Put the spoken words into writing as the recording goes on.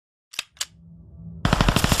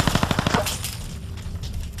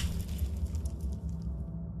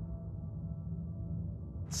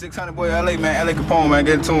600 boy, LA man, LA Capone man,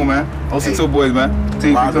 get to him man. OC2 boys man.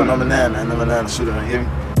 Team number 9 man, number 9 shooter, you hear me?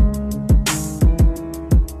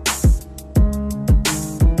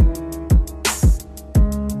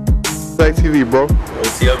 Black TV, bro.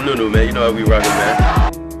 OT up Nunu, man. You know how we rockin',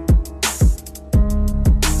 man.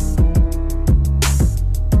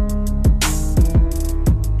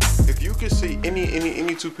 If you could see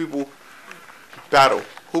any two people battle,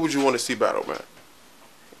 who would you want to see battle, man?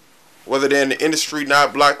 Whether they're in the industry,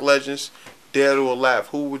 not black legends, dead or alive,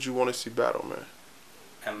 who would you want to see battle, man?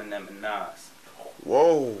 Eminem and Nas.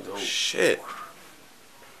 Whoa, dope. Shit.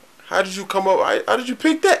 How did you come up? How did you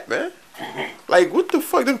pick that, man? Like, what the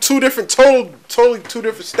fuck? Them two different, totally two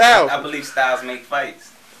different styles. I believe styles make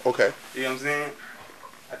fights. Okay. You know what I'm saying?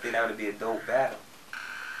 I think that would be a dope battle.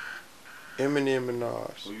 Eminem and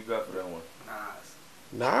Nas. Who you got for that one?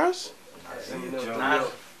 Nas?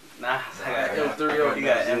 Nas. I got M3O. You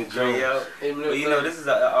got M3O. But you know, this is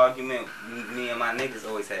an argument me and my niggas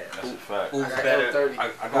always have. That's a fact. Who's better?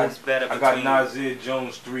 Who's better? I got Nasir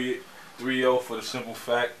Jones 3-0 for the simple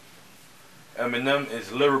fact. Eminem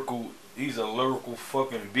is lyrical. He's a lyrical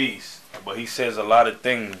fucking beast, but he says a lot of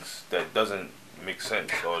things that doesn't make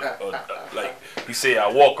sense. Or like he say,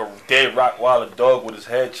 I walk a dead rock while a dog with his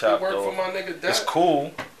head chopped off. It's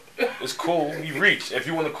cool. It's cool. He reached. If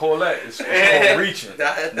you want to call that, it's called reaching.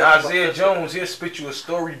 Nasir Jones, he'll spit you a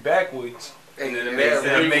story backwards. And it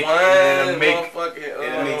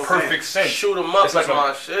make perfect sense. Shoot 'em up.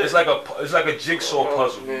 It's like a jigsaw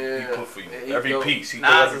puzzle he put for you. Every piece.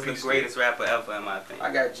 Nas is the greatest rapper ever, in my opinion.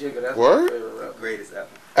 I got Jigga. That's my favorite rapper. Greatest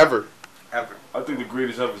ever. Ever. I think the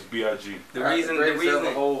greatest ever is B.I.G. The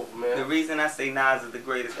reason I say Nas is the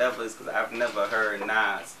greatest ever is because I've never heard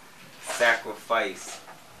Nas sacrifice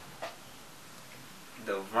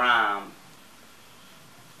the rhyme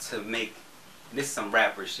to make this some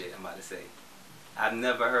rapper shit. I'm about to say. I've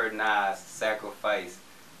never heard Nas sacrifice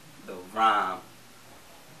the rhyme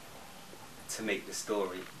to make the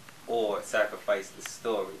story, or sacrifice the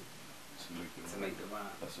story to make the rhyme.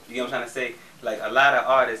 You know what I'm trying to say? Like, a lot of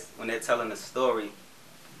artists, when they're telling a story,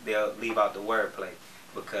 they'll leave out the wordplay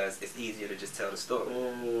because it's easier to just tell the story. You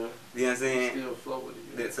know what I'm saying? Still flow with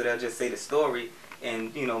it, yeah. So they'll just say the story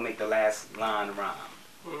and, you know, make the last line rhyme.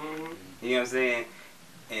 You know what I'm saying?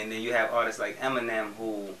 And then you have artists like Eminem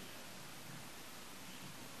who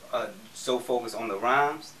are so focused on the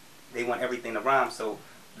rhymes, they want everything to rhyme, so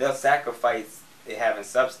they'll sacrifice it having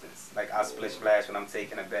substance. Like, I'll splish splash when I'm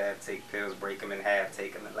taking a bath, take pills, break them in half,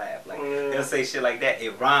 take them and laugh. Like, they'll say shit like that.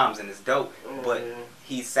 It rhymes and it's dope, but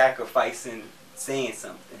he's sacrificing saying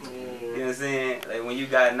something. You know what I'm saying? Like, when you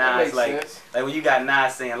got Nas, like when you got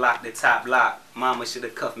Nas saying lock the top lock, mama should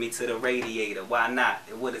have cuffed me to the radiator. Why not?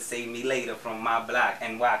 It would have saved me later from my block.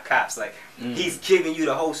 And why cops? Like, he's giving you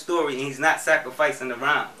the whole story and he's not sacrificing the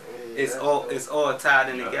rhyme. It's all tied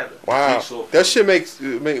in together. Wow, that shit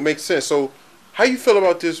makes sense. So, how you feel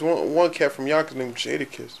about this one cat from Yonkers named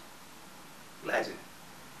Jadakiss? Legend.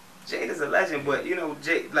 Jada's a legend, but you know,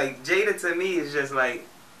 Jada to me is just like,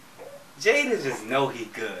 Jada just know he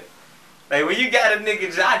good. Like, when you got a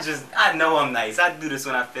nigga, I know I'm nice. I do this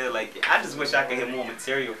when I feel like it. I just wish I could hear more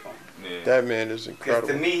material from him. Yeah. That man is incredible.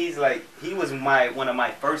 Because to me, he's like, he was one of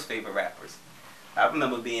my first favorite rappers. I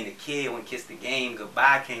remember being a kid when Kiss the Game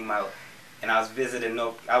Goodbye came out, and I was visiting New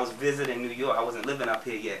York. I wasn't living up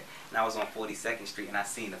here yet, and I was on 42nd Street, and I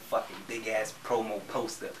seen the fucking big ass promo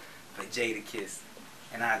poster for Jadakiss,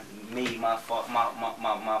 and I made my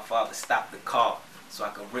father stop the car so I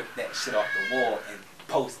could rip that shit off the wall and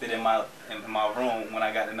post it in my room when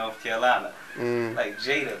I got to North Carolina. Like,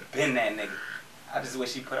 Jada been that nigga. I just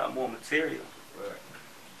wish he put out more material.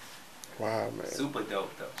 Wow, man. Super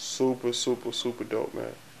dope, though. Super dope,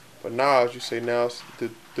 man. But Nas, you say Nas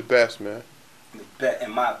the best, man. The best,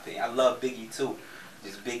 in my opinion. I love Biggie, too.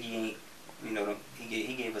 Just Biggie ain't, you know,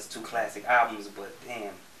 he gave us 2 classic albums, but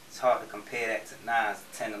damn, it's hard to compare that to Nas'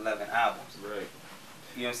 10, 11 albums. Right.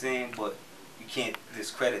 You know what I'm saying? But you can't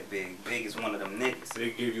discredit Big. Big is one of them niggas.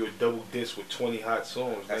 They gave you a double disc with 20 hot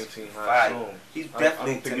songs, That's 19 hot songs. He's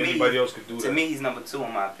definitely, I don't think anybody else could do that. To me, he's number 2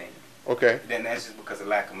 in my opinion. Okay. Then that's just because of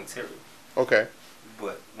lack of material. Okay.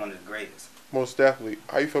 But one of the greatest. Most definitely.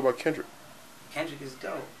 How you feel about Kendrick? Kendrick is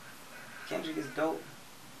dope. Kendrick is dope.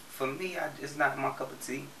 For me, it's not my cup of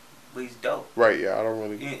tea, but he's dope. Right, yeah, I don't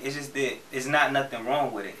really... It's just that it's not nothing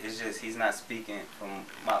wrong with it. It's just he's not speaking from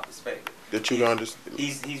my perspective. That you don't understand.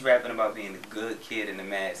 He's rapping about being a good kid in the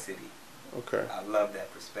mad city. Okay. I love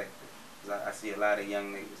that perspective. 'Cause I see a lot of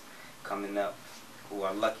young niggas coming up who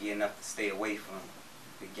are lucky enough to stay away from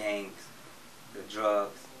the gangs, the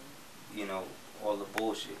drugs, you know, all the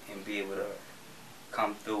bullshit, and be able to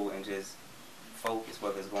come through and just focused,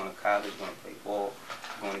 whether it's going to college, going to play ball,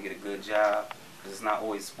 going to get a good job. Because it's not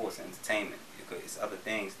always sports and entertainment. It's other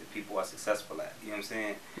things that people are successful at. You know what I'm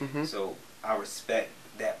saying? Mm-hmm. So I respect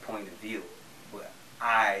that point of view, but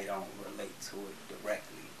I don't relate to it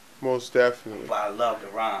directly. Most definitely. But I love the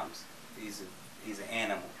rhymes. He's an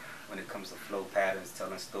animal when it comes to flow patterns,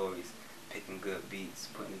 telling stories, picking good beats,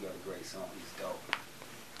 putting together great songs. He's dope.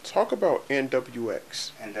 Talk about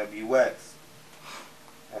NWX. NWX.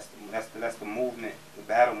 That's the movement, the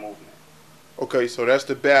battle movement. Okay, so that's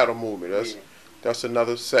the battle movement. Yeah. That's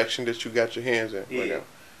another section that you got your hands in right Yeah. now.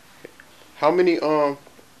 How many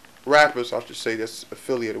rappers, I should say, that's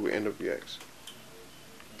affiliated with NWX?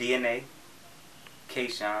 DNA,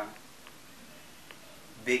 K-Shine,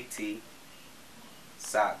 Big T,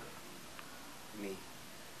 Saga, me,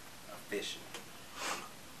 Official.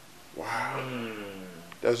 Wow.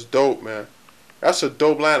 That's dope, man. That's a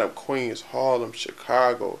dope lineup. Queens, Harlem,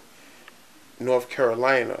 Chicago, North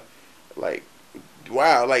Carolina. Like,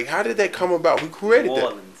 wow. Like, how did that come about? Who created New that?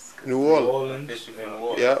 Orleans. New Orleans. Official from New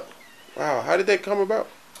Orleans. Yep. Wow. How did that come about?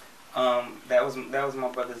 That was my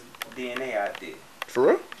brother's DNA idea. For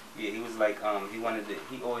real? Yeah, he was like,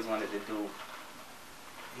 he always wanted to do,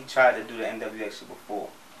 he tried to do the NWX shit before.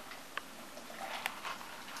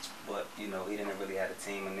 But, you know, he didn't really have a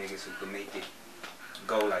team of niggas who could make it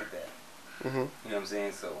go like that. Mm-hmm. You know what I'm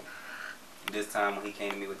saying? So, this time when he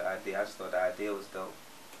came to me with the idea, I just thought the idea was dope.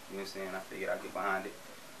 You know what I'm saying? I figured I'd get behind it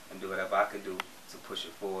and do whatever I could do to push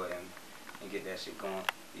it forward and get that shit going.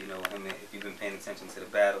 You know, if you've been paying attention to the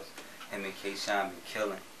battles, him and K-Shine been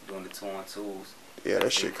killing, doing the 2-on-2s. Yeah,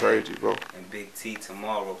 that shit crazy, bro. And Big T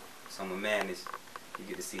tomorrow, Summer Madness, you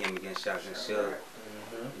get to see him against Shotgun Suge.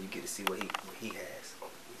 You get to see what he has.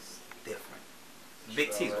 He's different.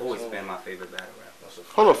 Big T's always been my favorite battle rapper.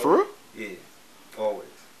 Hold up, for real? Yeah, always.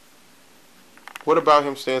 What about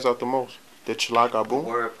him stands out the most? The Chalaga Boom?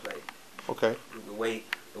 Wordplay. Okay. The way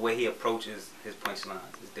he approaches his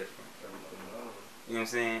punchlines is different. You know what I'm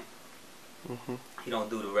saying? Mm-hmm. He don't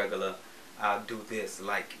do the regular, I'll do this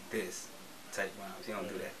like this type rhymes. He don't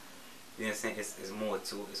do that. You know what I'm saying? It's more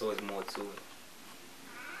to it. It's always more to it.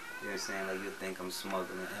 You know what I'm saying? Like, you think I'm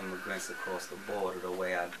smuggling immigrants across the border the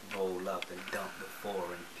way I roll up and dump the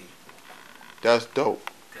foreign people. That's dope.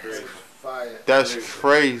 That's Fire. That's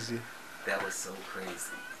crazy. That was so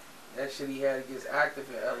crazy. That shit he had against Active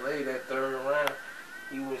in LA that third round,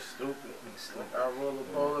 he was stupid. Like, I roll a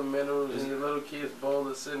bowl of minerals and your little kid's bowl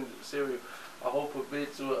of cereal. I hope a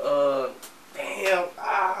bitch will, I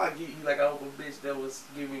hope a bitch that was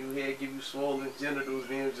giving you head, give you swollen genitals,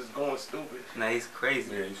 and he was just going stupid. Nah, he's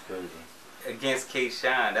crazy. Yeah, he's crazy. Against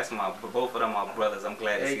K-Shine, both of them are brothers. I'm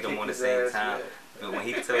glad to see them on the same time. Man. But when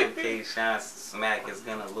he told K-Shine Smack is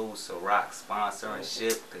gonna lose Ciroc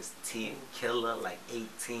sponsorship, cause T Killer like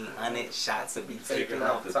 1,800 shots will be taken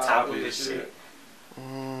off the top of this shit.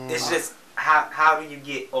 It's just how do you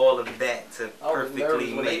get all of that to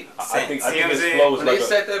perfectly make sense? I think You know what I'm his saying? flow is When like they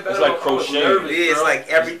set that it's battle like up, I was crocheting. nervous. Yeah, it's like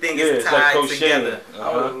everything Yeah, is it's like tied crocheting. together.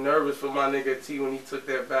 I was nervous for my nigga T when he took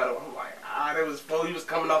that battle. I'm like, that was flow. He was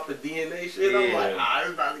coming off the DNA shit. I'm Yeah. like,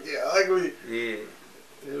 it's about to get ugly.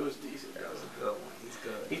 Yeah, It was decent. that was a good one. He's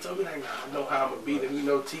good. He told me, like, I know how I'm going to beat him. You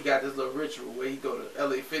know, T got this little ritual where he go to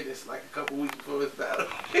LA Fitness like a couple weeks before his battle.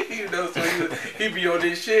 You know, so he be on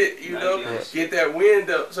this shit, you know, get that wind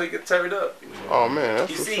up so he can turn up. Oh, man.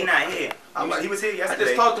 That's You what's see, up. not here. He was here I yesterday.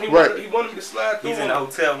 just talked to him. Right. He wanted me to slide through He's in him. the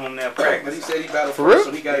hotel room there But he practicing. said he battled For first, real?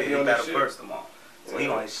 so he got to be He on that battled shit. first tomorrow. So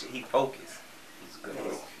he focused. He's good.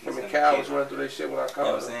 Him and Cal was running through that shit when I You know called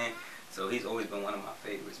what I'm him. saying? So he's always been one of my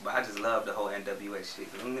favorites. But I just love the whole NWA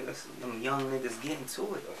shit. Them young niggas getting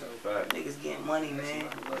to it. Niggas getting money, man.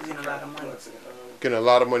 He's getting a lot of money. Getting a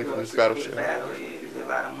lot of money from this battle shit. Battle, yeah. There's a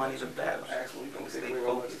lot of money to battle. Stay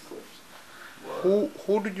focused.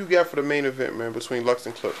 Who did you get for the main event, man, between Lux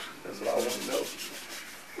and Clips? That's what I want to know.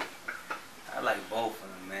 I like both of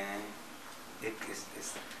them, man.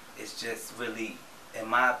 It's just really, in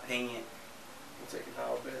my opinion, I'm taking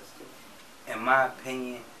our bets, too. in my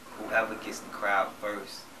opinion, whoever gets the crowd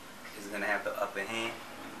first is gonna have the upper hand.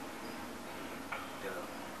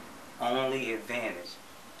 The only advantage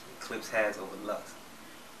Clips has over Lux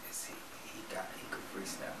is he could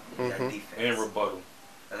freestyle. He got defense. And rebuttal.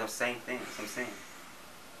 That's the same thing. That's what I'm saying.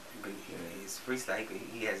 His freestyle,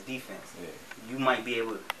 he has defense. Yeah.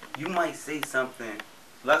 You might say something.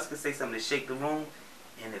 Lux could say something to shake the room,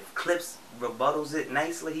 and if Clips rebuttals it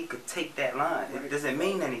nicely, he could take that line. It doesn't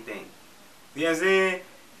mean anything. You know what I'm saying?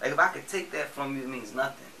 Like, if I could take that from you, it means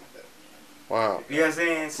nothing. Wow. You know what I'm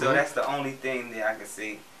saying? So that's the only thing that I can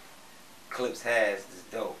say Clips has is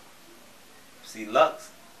dope. See,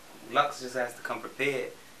 Lux just has to come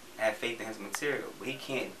prepared have faith in his material, but he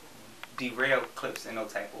can't derail Clips in no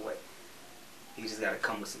type of way. He just gotta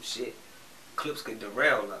come with some shit. Clips could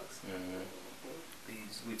derail Lux.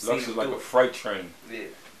 We've Lux is like a freight train. Yeah.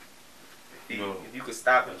 If you could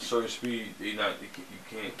stop him, at a certain speed, you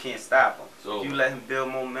can't stop him. So if you let him build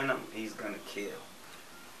momentum, he's gonna kill.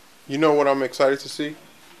 You know what I'm excited to see?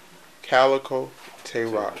 Calico,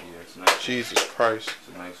 Tay-Rock. Yeah, nice. Jesus Christ.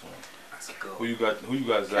 It's a nice one. That's a good Who you got? Who you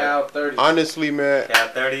guys got? Cal 30. Honestly, man. Cal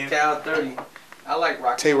 30. Cal 30. I like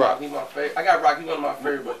Rocky. Tay-Rock. He's my favorite. I got Rocky, one of my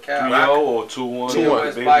favorite, but Cal. 3-0 or 2-1?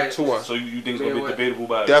 2-1. 2-1. So you think it's gonna be debatable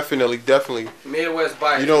by Definitely. Midwest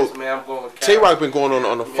bias, You know, man. I'm going with Cal. Tay-Rock been going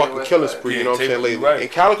on a fucking Midwest killing bias. spree, you Yeah, know what I'm saying, Tay-Rock, lately. right.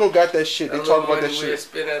 And Calico got that shit. They That talk little about that money shit. we'll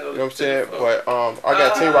spend that on You know what I'm the saying? telephone. But I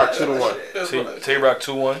got Tay-Rock 2-1. Tay-Rock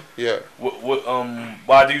 2-1. Yeah.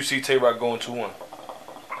 Why do you see Tay-Rock going 2-1?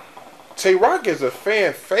 Tay-Rock is a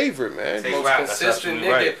fan favorite, man. Tay-Rock. Most consistent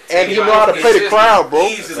nigga. Right. And he know how to play the crowd, bro.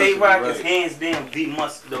 Tay-Rock is hands down the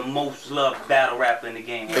most loved battle rapper in the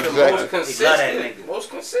game. He's the Exactly. most They love that consistent. nigga. Most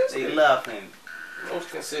consistent. They love him. Most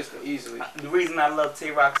consistent, easily. The reason I love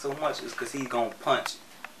Tay-Rock so much is because he's gonna punch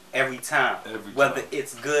every time. Whether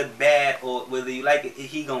it's good, bad, or whether you like it,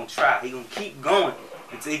 he gonna try. He gonna keep going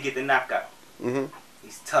until he get the knockout.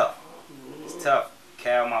 He's tough. He's tough.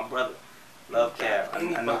 Cal, my brother. Love Cal.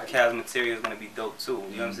 I know Cal's material is gonna be dope too.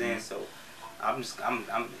 You know what I'm saying? So I'm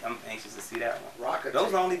anxious to see that one. Those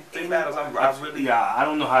are the only three battles I really. Yeah, I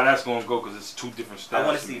don't know how that's gonna go because it's two different styles. I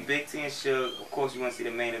want to see Big T and Suge. Of course, you want to see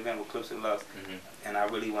the main event with Clips and Lux. And I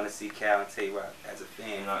really want to see Cal and Tay-Rock as a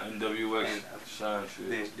fan. NWX, Shine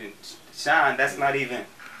shit. Shine, that's not even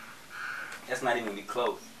be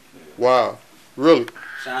close. Wow. Really?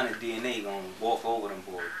 Shine and DNA gonna walk over them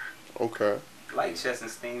boys. Okay. Like Chess and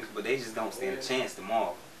Steams, but they just don't stand a chance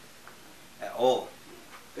tomorrow. At all.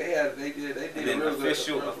 They did And then real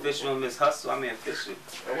official Miss Hustle, official.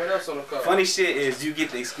 And what else on the card? Funny shit is you get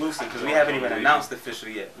the exclusive because we haven't even announced official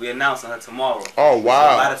yet. We announcing her tomorrow. Oh,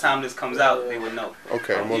 wow. So by the time this comes out, they would know.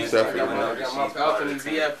 Okay, Yeah, most so definitely. I got my balcony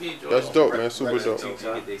VIP joint. That's dope, man. Super dope. You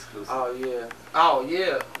get the exclusive. Oh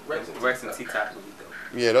yeah. Rex and T-Top will be dope.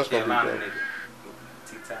 Yeah, that's gonna be Carolina dope. nigga.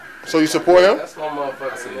 T-Top. So you support him? That's my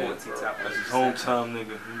motherfucker. I support T-Top. That's his hometown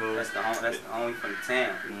nigga. You know. That's the homie from the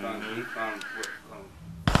town. He from what?